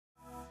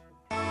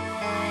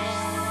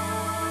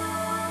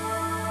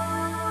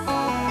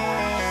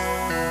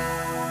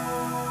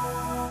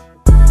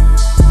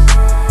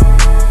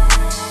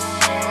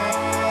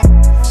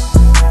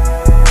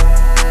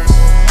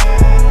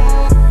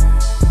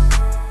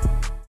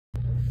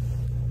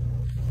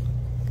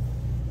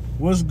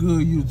What's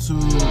good, YouTube?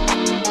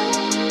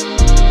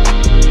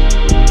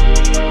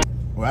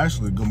 Well,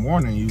 actually, good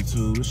morning,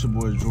 YouTube. It's your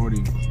boy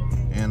Jordy,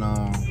 and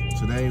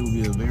today will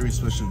be a very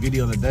special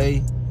video.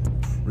 Today,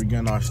 we're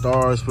getting our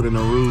stars put in the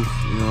roof.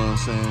 You know what I'm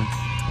saying?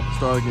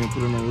 Stars getting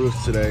put in the roof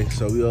today.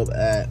 So we up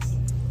at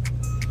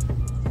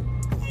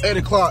 8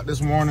 o'clock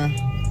this morning.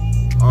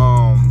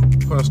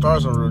 Putting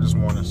stars on the roof this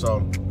morning.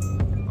 So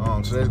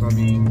today's gonna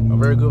be a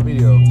very good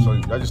video. So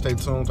y'all just stay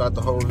tuned throughout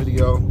the whole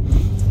video.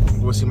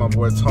 We'll see my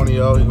boy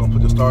Tonio. He's gonna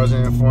put the stars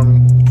in for me.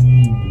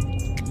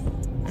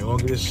 And we're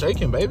gonna get it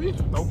shaking, baby.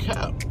 No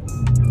cap.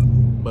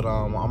 But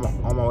I'm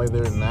on my way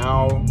there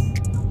now. I'm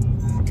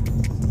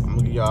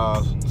gonna give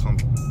y'all some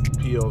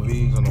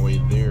POVs on the way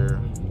there.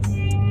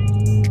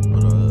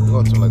 But it's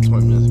gonna take like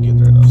 20 minutes to get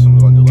there though. So I'm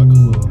gonna do like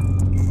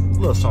a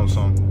little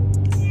something.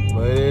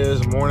 But it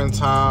is morning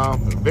time.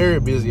 Very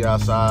busy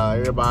outside.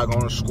 Everybody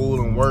going to school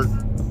and work.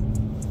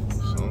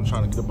 So I'm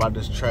trying to get up out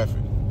this traffic.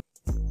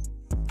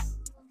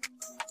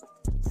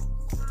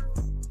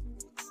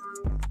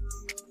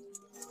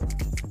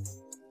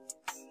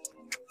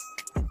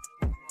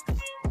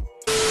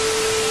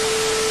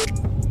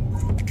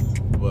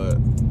 But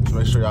just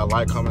make sure y'all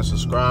like, comment,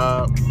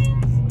 subscribe.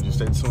 And just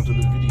stay tuned to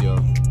the video.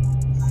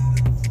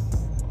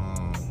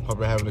 Hope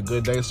you're having a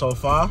good day so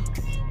far.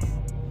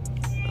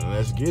 And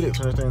let's get it.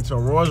 Turn this thing into a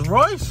Rolls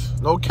Royce.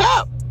 No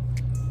cap.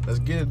 Let's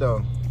get it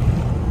though.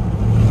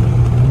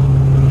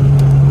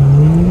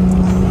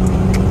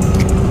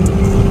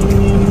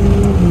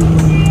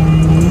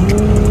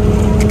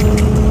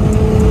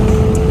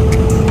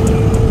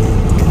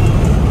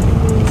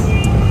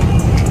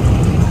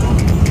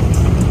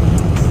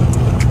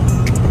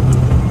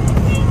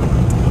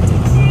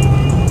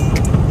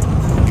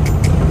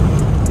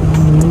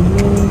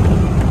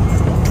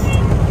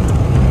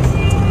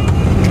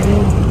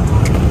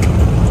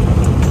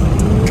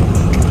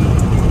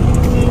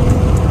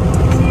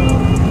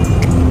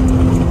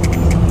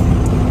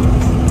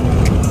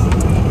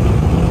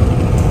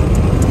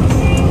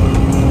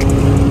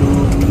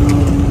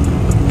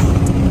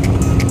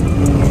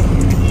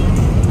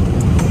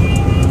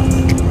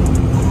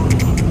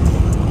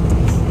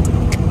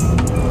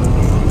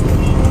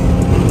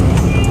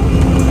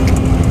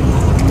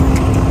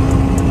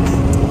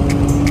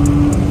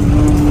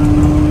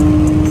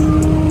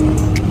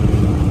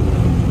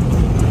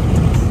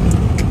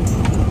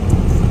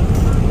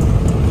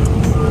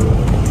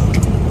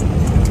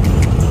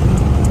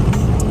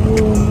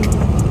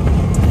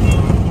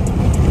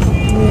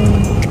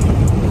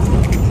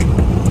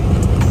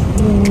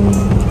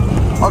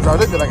 I'm trying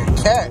to look like a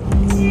cat.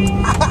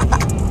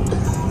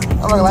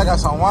 I'm looking like I got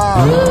some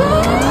wine.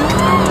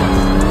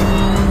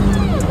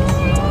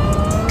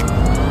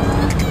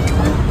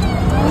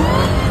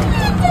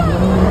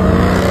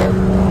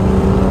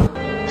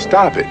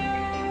 Stop it.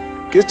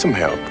 Get some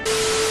help.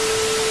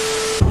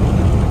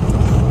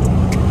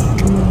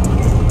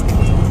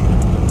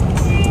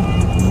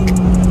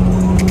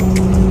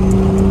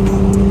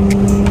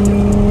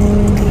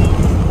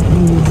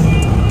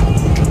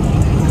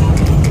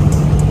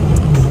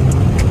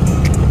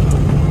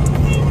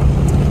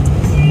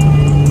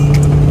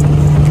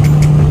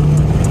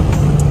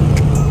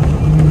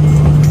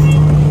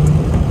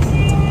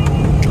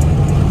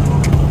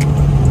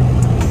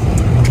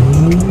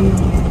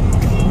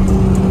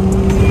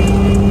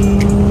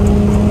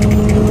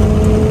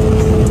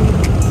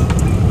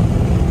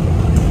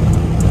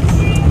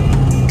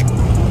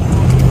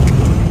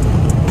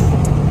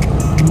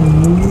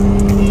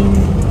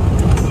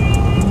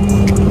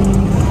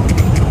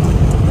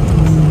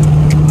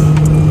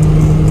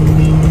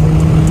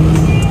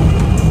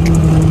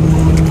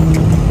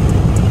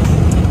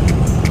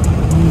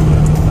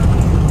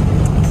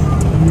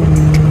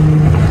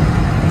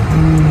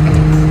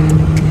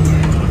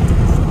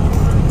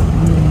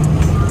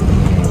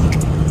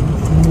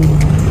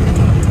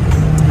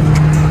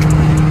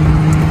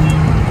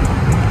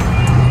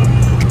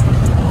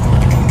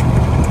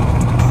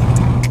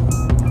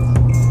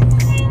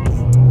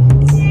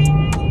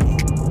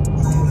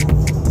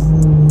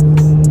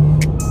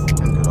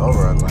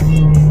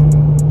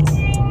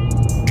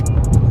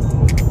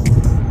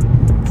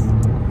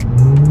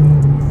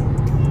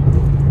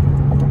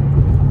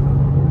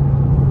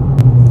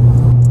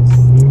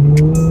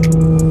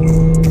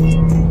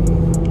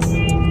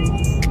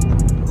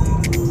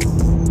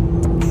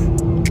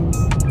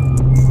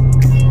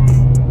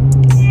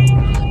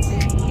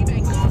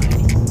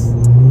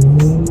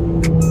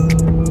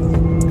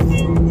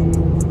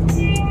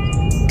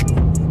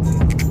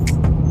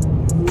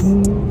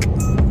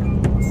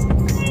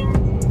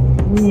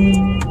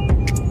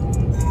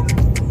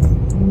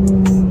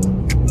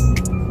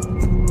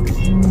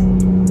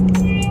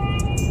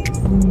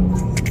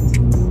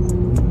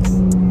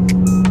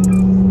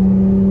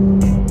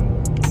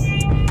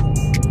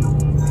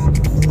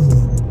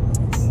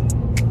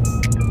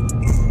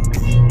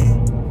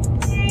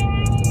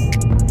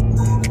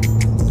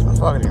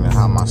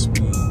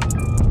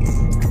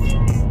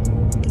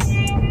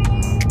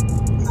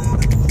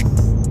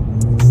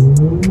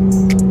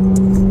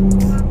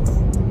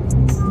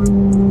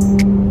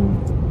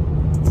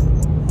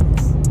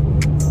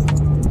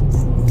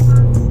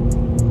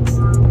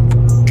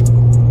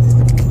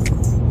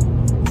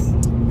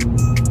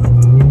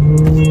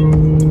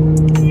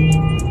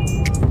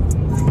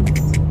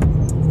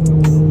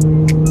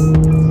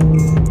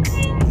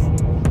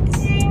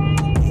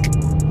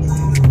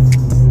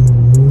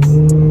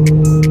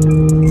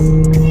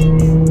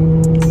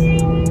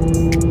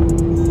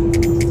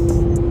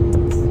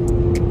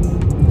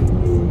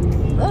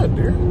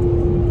 there.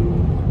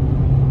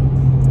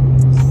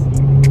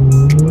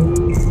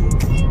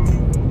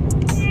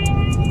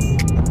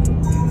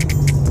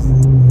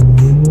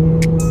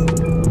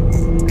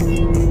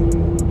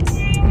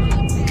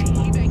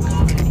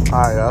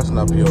 Alright, that's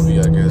not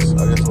POV, I guess.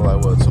 I guess it's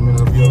like, what, 2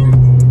 minutes of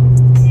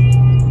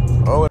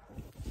POV? Oh.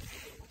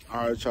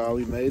 Alright, y'all,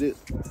 we made it.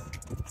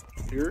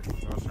 Here. You know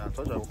what I'm saying? I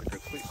told y'all I would get there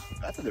quick.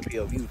 I think the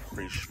POV was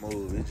pretty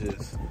smooth.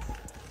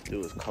 It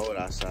was cold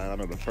outside. I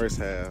know the first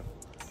half,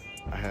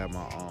 I had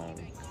my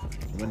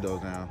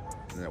windows down.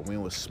 And that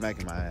wind was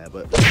smacking my head,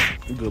 but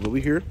we good. But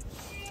we here.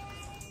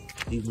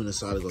 He went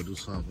inside to go do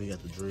something. We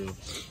got the drill.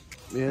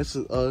 Yeah,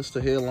 it's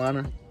the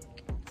headliner.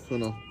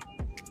 Gonna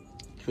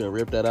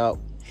rip that out.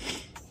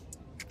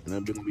 And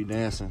then we're gonna be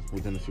dancing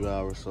within a few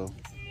hours, so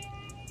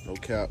no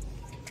cap.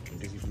 I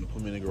guess he's gonna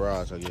put me in the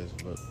garage, I guess.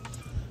 But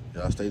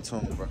y'all stay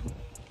tuned, bro.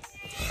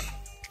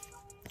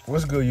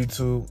 What's good,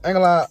 YouTube? Ain't gonna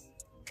lie,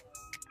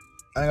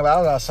 I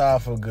was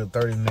outside for a good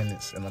 30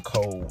 minutes in the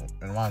cold,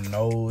 and my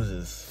nose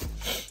is,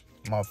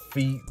 my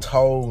feet,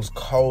 toes,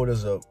 cold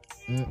as a.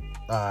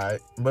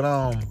 Alright, but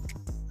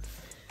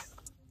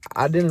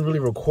I didn't really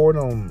record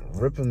them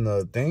ripping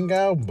the thing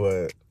out,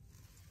 but.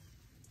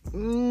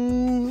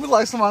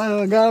 Like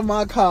somebody got in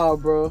my car,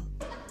 bro.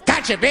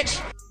 Gotcha, bitch.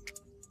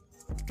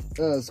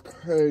 That's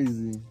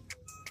crazy.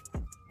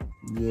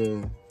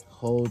 Yeah,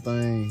 whole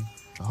thing,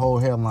 the whole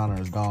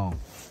headliner is gone.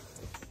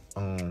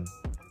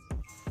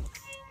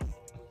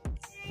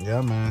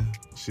 Yeah, man,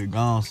 shit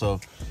gone. So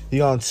he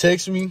gonna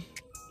text me.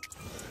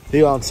 He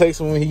gonna text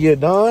me when he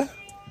get done,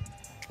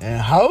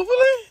 and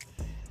hopefully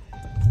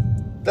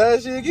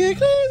that shit get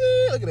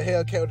crazy. Look at the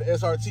Hellcat with the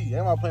SRT.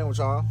 Ain't I playing with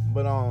y'all?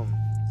 But I'm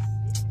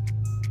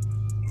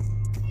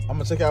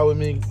gonna take it out with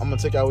me. I'm gonna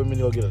take it out with me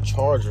to go get a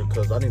charger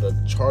because I need a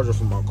charger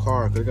for my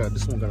car. Cause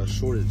this one got a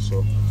shortage,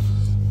 so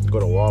go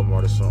to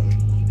Walmart or something.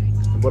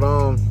 But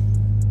I'm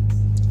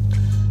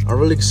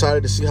really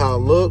excited to see how it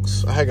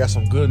looks. I got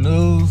some good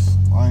news.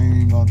 I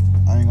ain't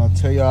gonna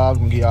tell y'all. I'm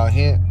gonna give y'all a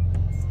hint.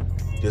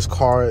 This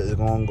car is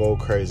gonna go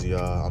crazy,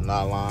 y'all. I'm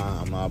not lying.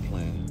 I'm not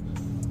playing.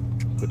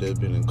 Put that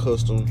bit in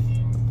custom.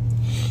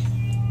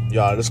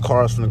 Y'all, this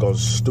car is gonna go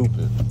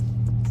stupid.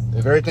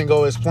 If everything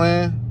goes as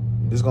planned,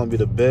 this is gonna be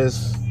the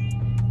best.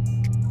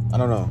 I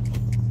don't know,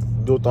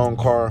 built-on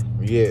car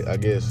yet, I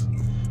guess.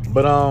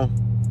 But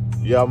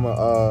yeah, I'm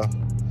gonna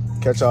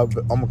catch y'all.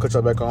 I'm gonna catch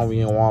y'all back on. We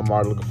in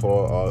Walmart looking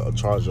for a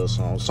charger or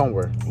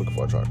somewhere. Looking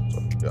for a charger.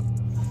 So yeah.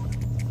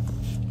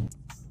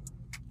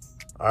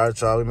 All right,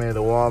 y'all. We made it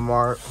to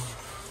Walmart.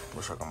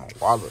 Wish I got my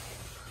wallet.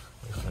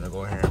 I'm gonna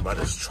go ahead and buy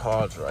this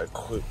charger right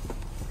quick.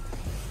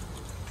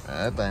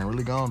 Man, that thing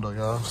really gone though,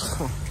 y'all.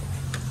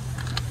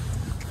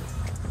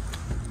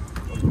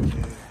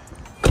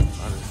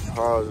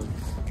 Charger.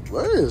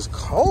 But it is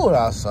cold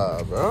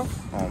outside, bro.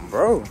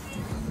 Bro.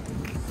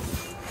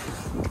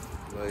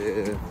 But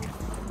yeah.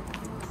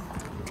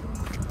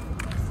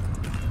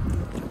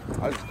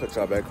 I'll just put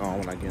y'all back on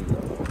when I get in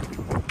there.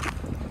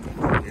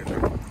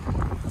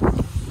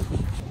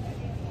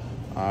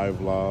 Alright,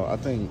 vlog. I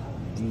think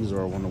these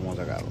are one of the ones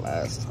I got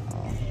last time.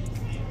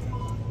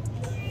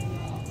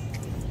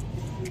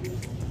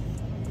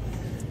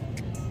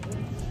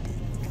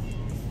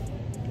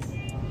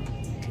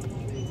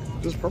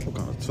 This purple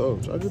kind of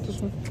tough. Should I get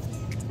this one?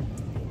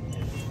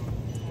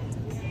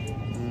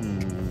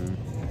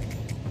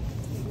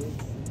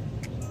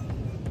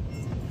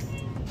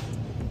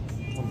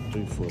 I'm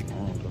 3 foot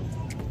long though.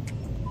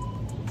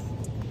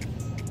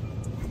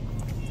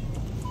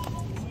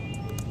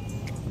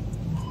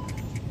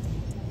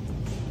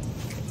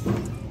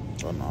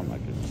 Oh no, I'm not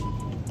getting this one.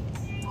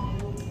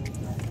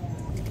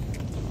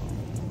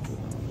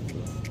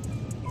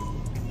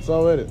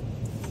 So with it.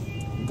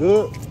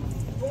 Good.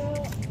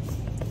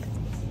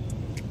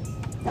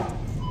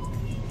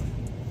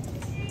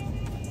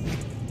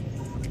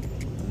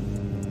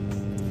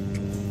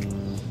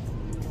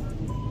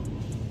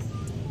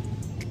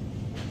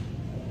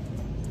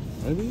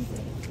 Maybe?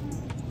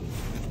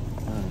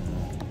 I don't know.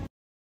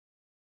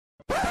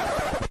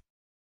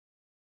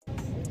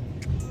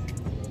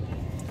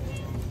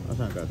 I think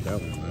I got that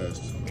one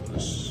last.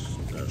 This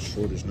got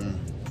shortish now. I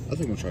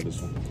think I'm gonna try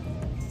this one.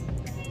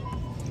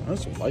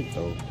 That's light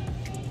though.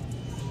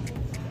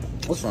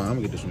 That's fine, I'm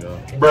gonna get this one, y'all.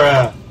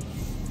 Bruh.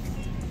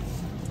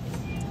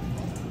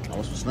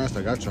 What's some snacks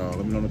I got, y'all?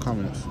 Let me know in the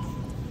comments.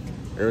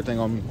 Everything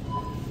on me.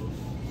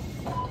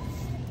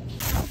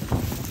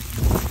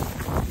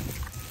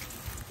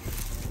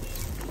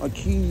 My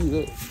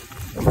keys.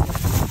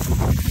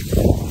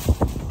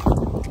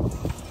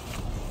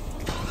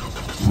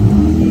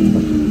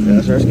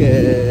 That's our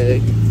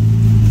skeg.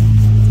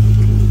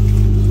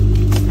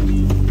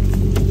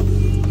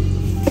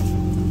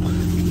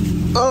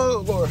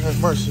 Oh, Lord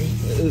have mercy.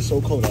 It is so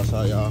cold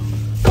outside, y'all.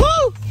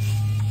 Woo!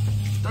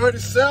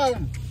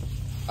 37.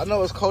 I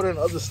know it's colder in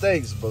other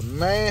states, but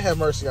man, have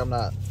mercy, I'm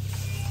not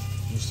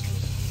used to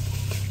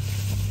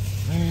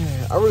this.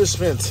 Man, I really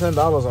spent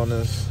 $10 on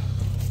this.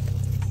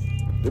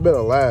 It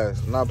better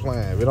last. I'm not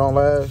playing. If it don't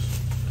last,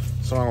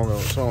 someone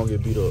gonna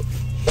get beat up.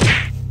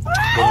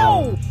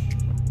 Oh!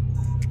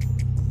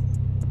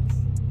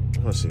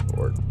 Let's see if it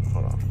works.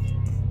 Hold on.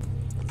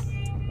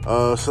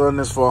 Selling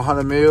this for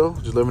 100 mil.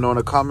 Just let me know in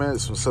the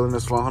comments. I'm selling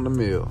this for 100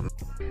 mil.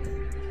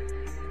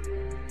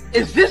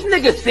 Is this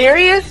nigga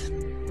serious?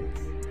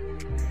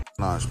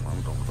 Nah,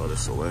 I'm gonna throw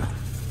this away.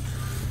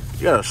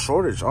 You got a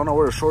shortage. I don't know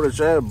where the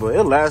shortage at, but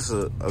it lasts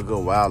a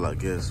good while, I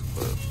guess.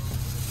 But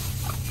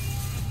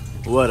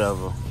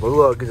whatever. But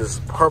we'll get this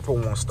purple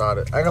one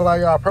started. I ain't gonna lie,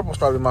 y'all. Purple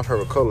started my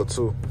favorite color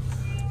too.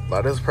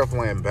 Like this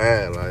purple ain't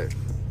bad. Like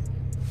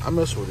I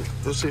mess with it.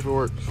 Let's see if it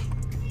works.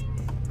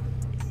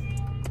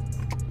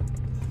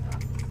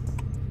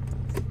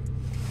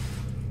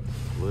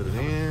 Put it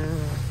in.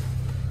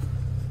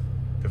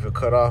 If it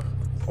cut off,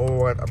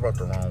 oh, I brought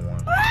the wrong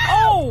one.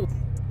 Oh!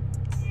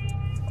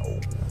 Oh,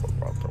 I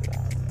brought the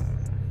wrong one.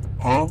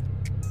 Huh?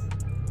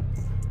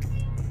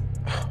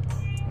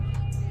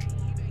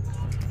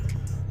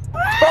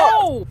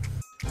 Oh!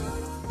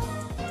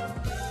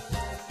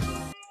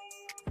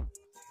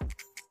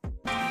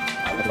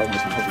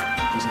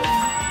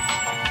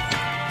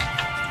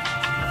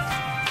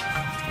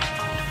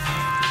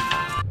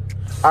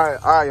 All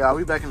right, y'all.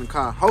 We back in the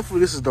car. Hopefully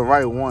this is the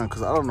right one,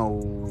 cause I don't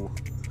know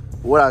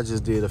what I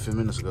just did a few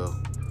minutes ago.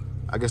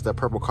 I guess that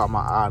purple caught my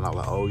eye, and I was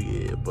like, oh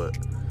yeah. But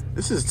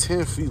this is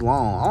 10 feet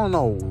long. I don't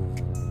know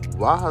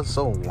why it's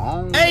so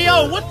long. Hey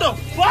yo, what the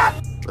fuck?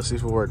 Let's see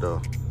if it worked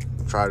though.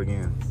 Try it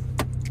again.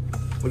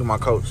 Look at my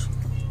coach.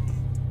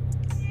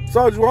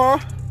 So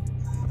Juwan.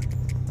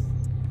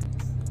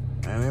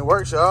 And it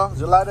works, y'all.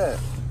 Just like that.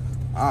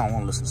 I don't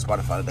want to listen to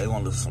Spotify today. I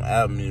want to listen to some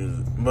album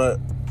music. But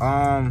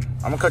I'm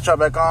gonna cut y'all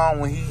back on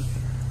when he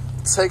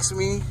takes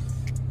me.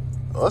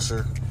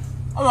 Usher.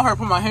 I'm gonna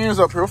put my hands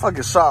up here if I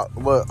get shot.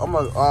 But I'm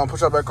gonna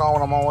put y'all back on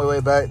when I'm on my way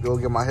back. Go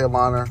get my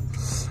headliner.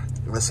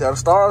 Let's see how the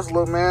stars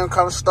look, man.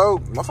 Kind of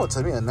stoked. My phone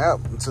take me a nap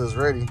until it's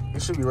ready.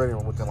 It should be ready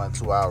within like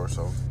 2 hours.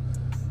 So,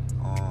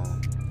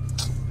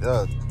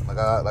 yeah. Like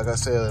I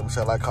said, make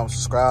sure like, comment,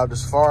 subscribe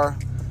this far.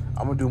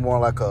 I'm gonna do more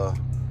like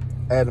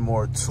add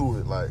more to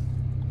it, like,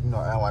 you know,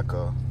 add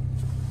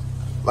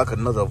like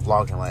another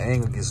vlogging. Like, I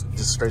ain't gonna get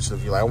just straight to the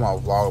view. Like, I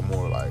want to vlog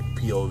more like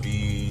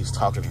POVs,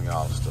 talking to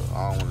y'all and stuff.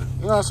 I don't want to,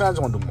 you know what I'm saying? I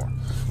just want to do more.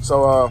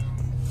 So,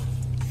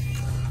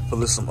 so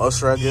listen, some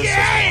Usher, I guess.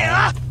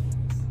 Yeah.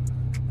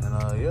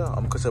 And yeah, I'm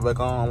gonna cut you back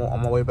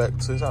on my way back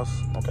to his house.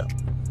 Okay.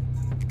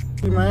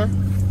 Hey, man.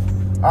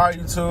 All right,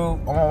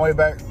 YouTube. I'm on my way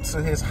back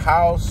to his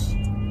house,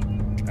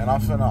 and I'm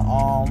finna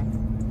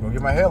go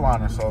get my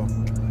headliner. So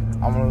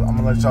I'm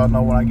gonna let y'all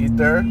know when I get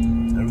there,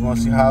 and we're gonna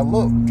see how it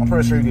look. I'm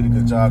pretty sure he did a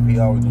good job. He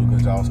always do a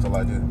good job, stuff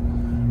like that.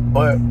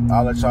 But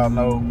I'll let y'all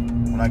know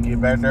when I get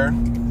back there,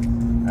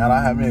 and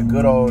I'll have me a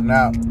good old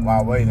nap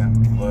while waiting.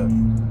 But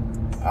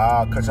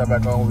I'll cut y'all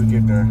back on when we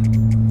get there.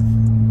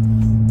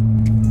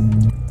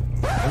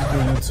 Let's do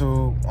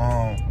YouTube.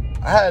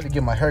 I had to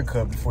get my hair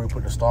cut before we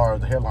put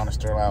the headliner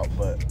still out,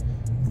 but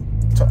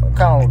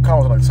kind of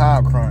was like a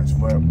time crunch.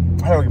 But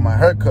I had to get my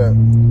hair cut.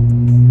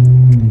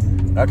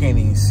 I can't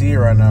even see it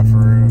right now for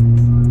real.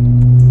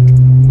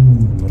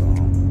 But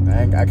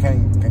I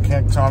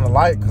can't turn on the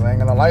light because I ain't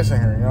got no lights in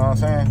here. You know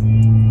what I'm saying?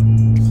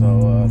 So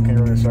can't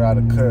really show you how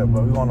to cut.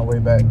 But we on the way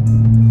back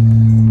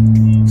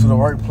to the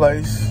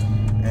workplace,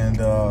 and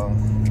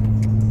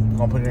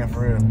gonna put it in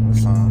for real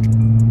this time.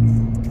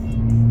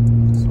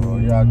 So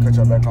yeah, I'll cut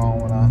y'all back on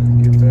when I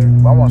get there.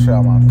 But I want to show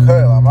y'all my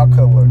cut. Like, my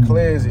cut look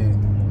crazy.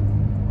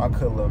 My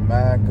cut look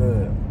mad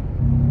good.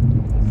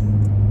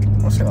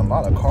 I'm seeing a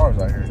lot of cars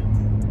out here.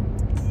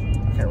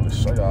 I can't really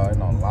show y'all, ain't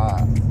no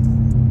lie.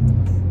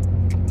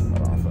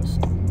 Hold on, let's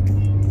see.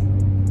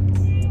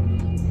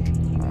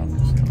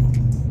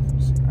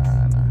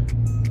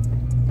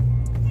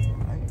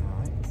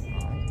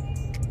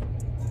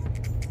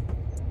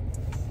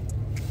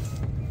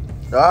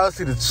 Y'all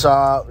see the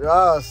chop.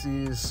 Y'all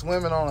see it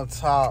swimming on the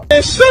top.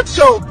 Hey, shut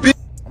your bitch.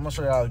 I'm gonna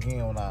show y'all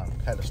again when I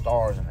had the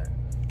stars in there.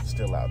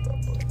 Still out though,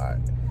 but all right.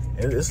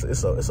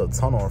 It's a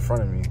tunnel in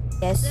front of me.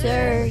 Yes,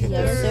 sir.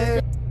 Yes,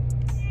 sir.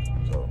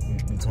 So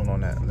we tune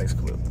on that next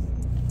clip.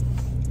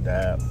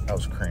 That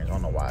was cringe. I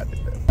don't know why I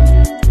did that.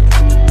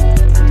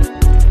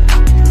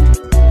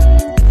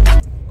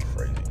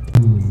 Crazy.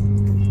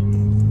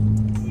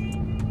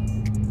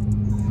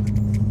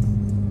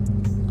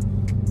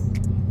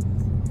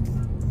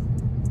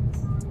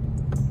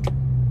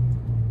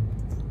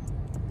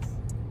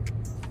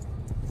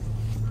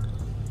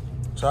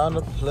 Trying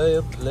to play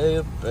a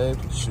player, baby,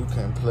 but you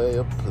can't play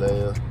a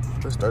player.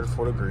 It's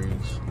 34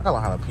 degrees. I gotta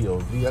learn how to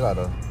POV. I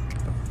gotta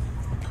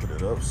put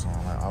it up some,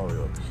 like all the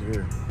way up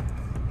here.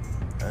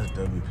 That's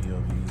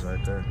WPOVs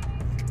right there.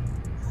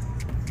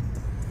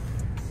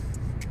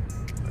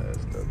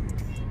 That's W.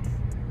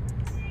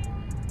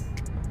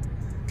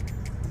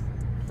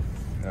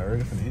 I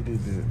ready for the hit this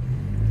dude.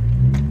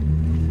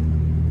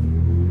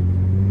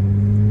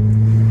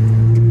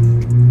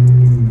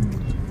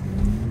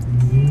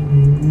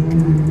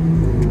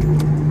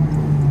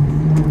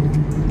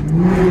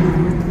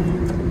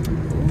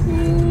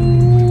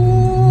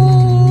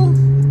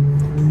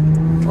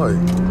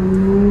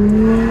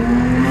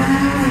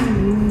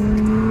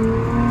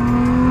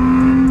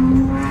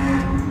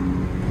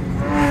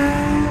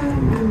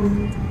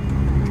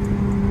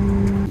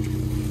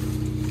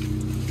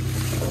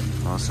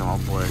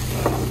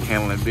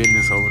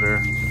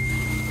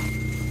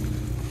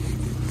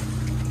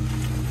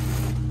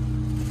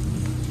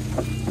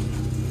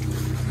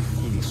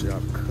 shit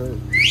out cut.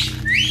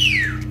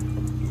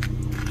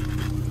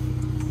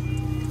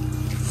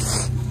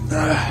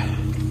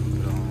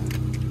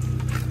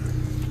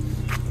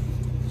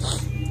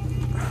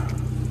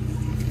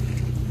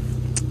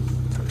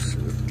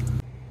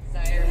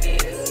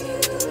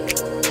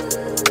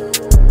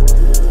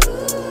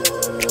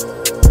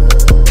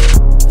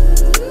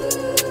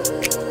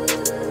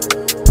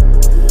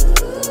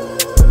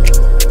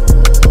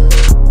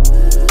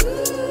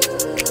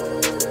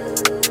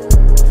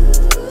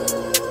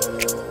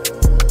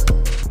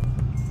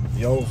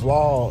 Yo,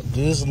 vlog,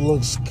 this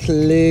looks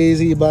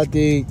crazy,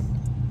 buddy.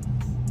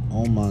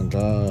 Oh my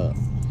god.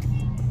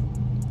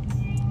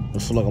 I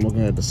feel like I'm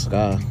looking at the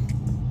sky.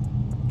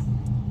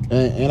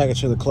 And I can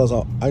turn the colors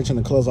off. I can turn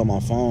the colors on my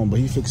phone, but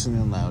he fixing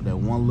it now. That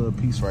one little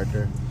piece right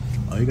there.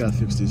 Oh, he gotta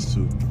fix this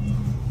too.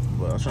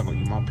 But I'm trying to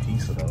get my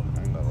pizza though.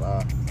 I ain't gonna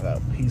lie. I got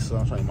a pizza.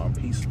 I'm trying to get my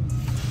pizza.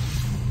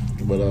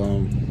 But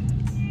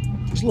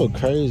it's a little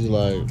crazy,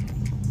 like.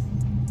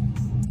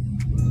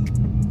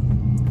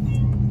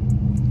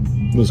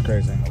 It was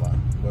crazy, ain't gonna lie.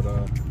 But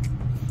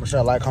make sure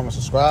you like, comment,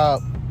 subscribe.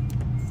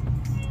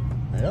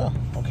 And yeah,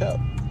 okay.